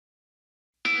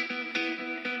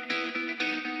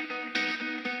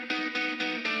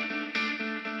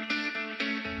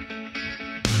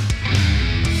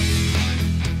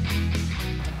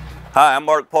Hi, I'm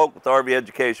Mark Polk with RV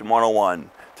Education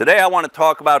 101. Today I want to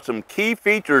talk about some key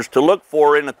features to look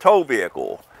for in a tow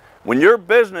vehicle. When your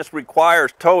business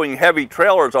requires towing heavy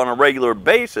trailers on a regular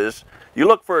basis, you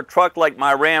look for a truck like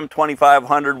my Ram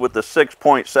 2500 with the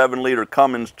 6.7 liter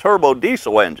Cummins turbo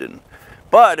diesel engine.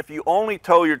 But if you only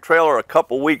tow your trailer a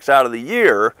couple weeks out of the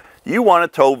year, you want a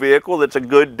tow vehicle that's a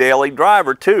good daily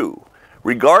driver too.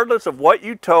 Regardless of what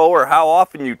you tow or how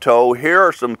often you tow, here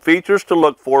are some features to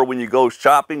look for when you go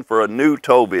shopping for a new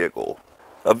tow vehicle.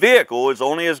 A vehicle is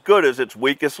only as good as its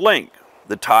weakest link.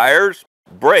 The tires,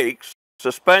 brakes,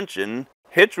 suspension,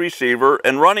 hitch receiver,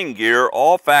 and running gear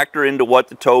all factor into what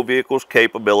the tow vehicle's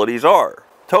capabilities are.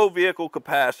 Tow vehicle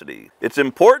capacity. It's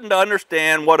important to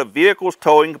understand what a vehicle's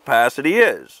towing capacity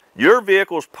is. Your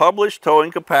vehicle's published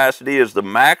towing capacity is the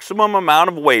maximum amount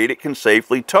of weight it can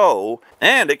safely tow,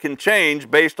 and it can change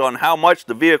based on how much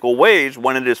the vehicle weighs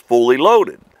when it is fully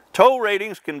loaded. Tow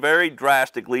ratings can vary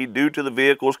drastically due to the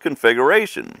vehicle's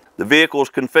configuration. The vehicle's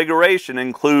configuration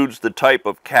includes the type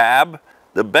of cab,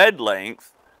 the bed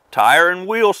length, tire and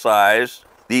wheel size,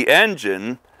 the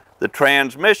engine, the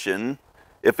transmission,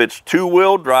 if it's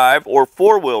two-wheel drive or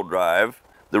four-wheel drive,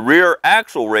 the rear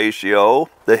axle ratio,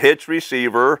 the hitch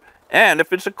receiver, and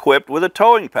if it's equipped with a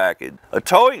towing package. A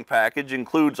towing package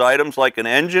includes items like an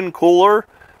engine cooler,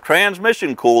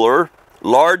 transmission cooler,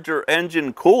 larger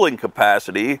engine cooling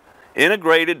capacity,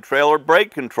 integrated trailer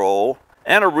brake control,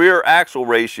 and a rear axle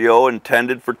ratio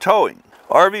intended for towing.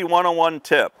 RV 101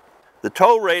 tip. The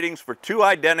tow ratings for two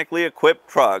identically equipped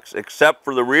trucks, except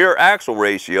for the rear axle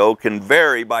ratio, can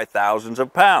vary by thousands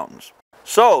of pounds.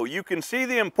 So, you can see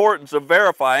the importance of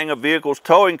verifying a vehicle's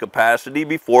towing capacity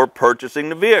before purchasing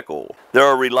the vehicle. There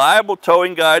are reliable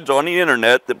towing guides on the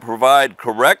internet that provide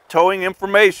correct towing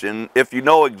information if you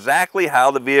know exactly how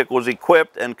the vehicle is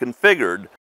equipped and configured.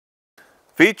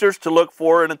 Features to look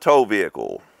for in a tow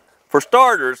vehicle. For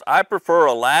starters, I prefer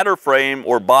a ladder frame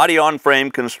or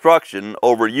body-on-frame construction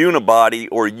over unibody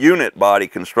or unit body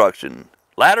construction.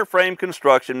 Ladder frame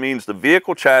construction means the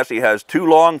vehicle chassis has two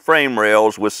long frame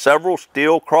rails with several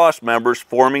steel cross members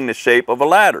forming the shape of a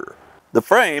ladder. The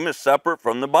frame is separate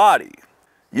from the body.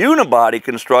 Unibody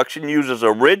construction uses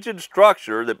a rigid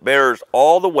structure that bears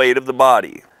all the weight of the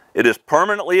body. It is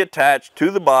permanently attached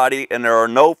to the body and there are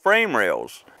no frame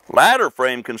rails. Ladder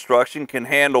frame construction can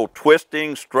handle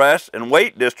twisting, stress, and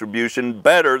weight distribution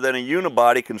better than a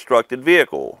unibody constructed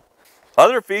vehicle.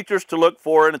 Other features to look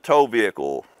for in a tow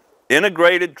vehicle.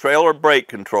 Integrated trailer brake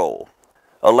control.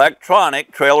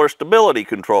 Electronic trailer stability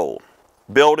control.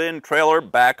 Built-in trailer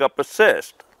backup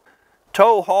assist.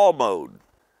 Tow haul mode.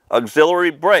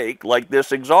 Auxiliary brake like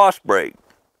this exhaust brake.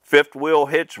 Fifth wheel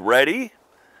hitch ready.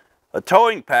 A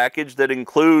towing package that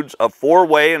includes a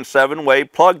 4-way and 7-way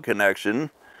plug connection.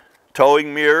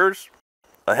 Towing mirrors,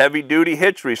 a heavy-duty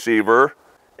hitch receiver,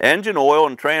 engine oil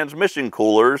and transmission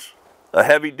coolers, a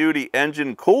heavy-duty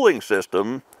engine cooling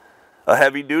system, a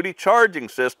heavy-duty charging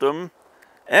system,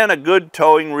 and a good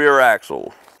towing rear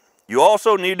axle. You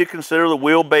also need to consider the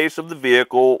wheelbase of the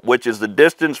vehicle, which is the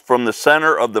distance from the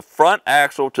center of the front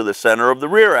axle to the center of the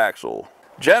rear axle.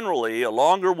 Generally, a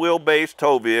longer wheelbase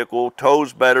tow vehicle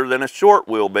tows better than a short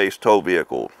wheelbase tow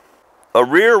vehicle. A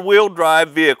rear-wheel drive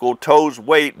vehicle tows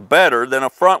weight better than a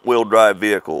front-wheel drive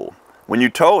vehicle. When you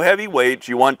tow heavy weights,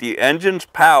 you want the engine's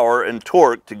power and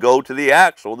torque to go to the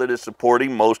axle that is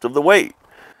supporting most of the weight.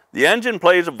 The engine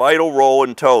plays a vital role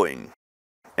in towing.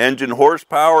 Engine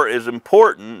horsepower is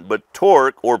important, but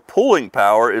torque or pulling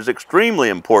power is extremely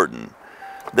important.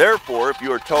 Therefore, if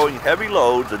you are towing heavy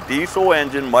loads, a diesel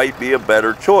engine might be a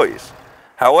better choice.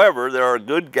 However, there are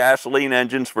good gasoline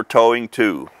engines for towing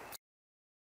too.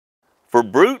 For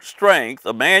brute strength,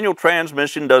 a manual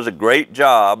transmission does a great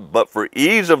job, but for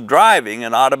ease of driving,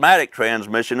 an automatic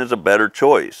transmission is a better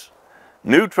choice.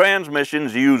 New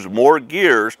transmissions use more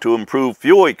gears to improve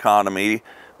fuel economy,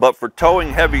 but for towing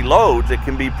heavy loads, it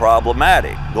can be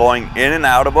problematic, going in and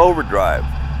out of overdrive.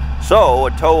 So,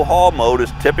 a tow haul mode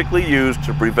is typically used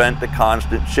to prevent the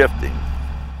constant shifting.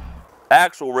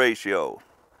 Axle ratio.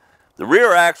 The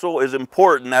rear axle is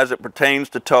important as it pertains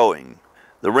to towing.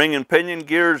 The ring and pinion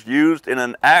gears used in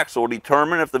an axle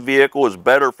determine if the vehicle is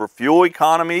better for fuel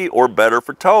economy or better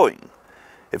for towing.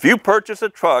 If you purchase a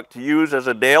truck to use as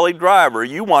a daily driver,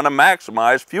 you want to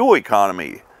maximize fuel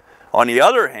economy. On the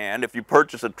other hand, if you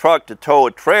purchase a truck to tow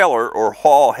a trailer or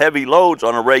haul heavy loads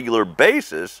on a regular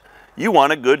basis, you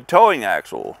want a good towing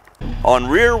axle. On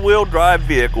rear-wheel drive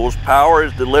vehicles, power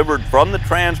is delivered from the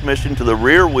transmission to the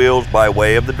rear wheels by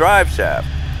way of the drive shaft.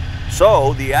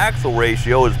 So the axle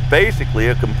ratio is basically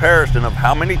a comparison of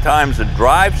how many times the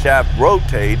drive shaft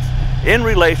rotates in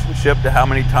relationship to how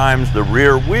many times the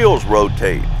rear wheels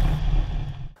rotate.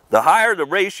 The higher the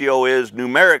ratio is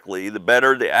numerically, the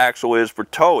better the axle is for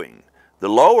towing. The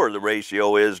lower the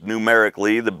ratio is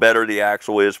numerically, the better the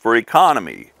axle is for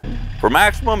economy. For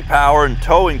maximum power and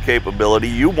towing capability,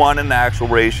 you want an axle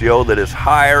ratio that is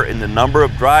higher in the number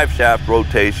of drive shaft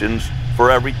rotations for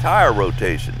every tire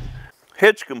rotation.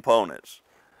 Hitch components.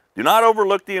 Do not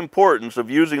overlook the importance of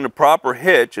using the proper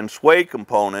hitch and sway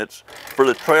components for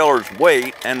the trailer's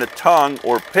weight and the tongue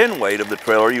or pin weight of the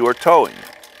trailer you are towing.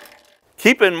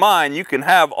 Keep in mind you can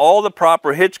have all the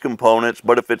proper hitch components,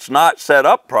 but if it's not set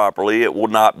up properly, it will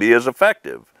not be as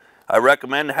effective. I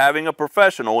recommend having a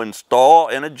professional install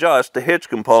and adjust the hitch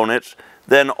components.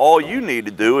 Then all you need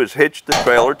to do is hitch the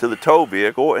trailer to the tow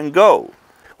vehicle and go.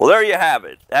 Well, there you have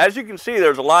it. As you can see,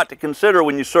 there's a lot to consider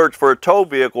when you search for a tow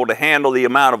vehicle to handle the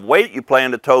amount of weight you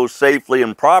plan to tow safely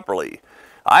and properly.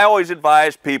 I always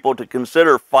advise people to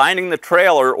consider finding the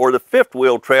trailer or the fifth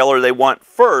wheel trailer they want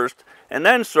first, and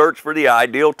then search for the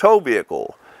ideal tow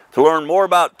vehicle. To learn more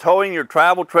about towing your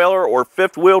travel trailer or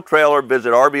fifth wheel trailer,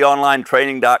 visit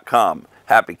RVOnlineTraining.com.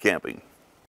 Happy camping.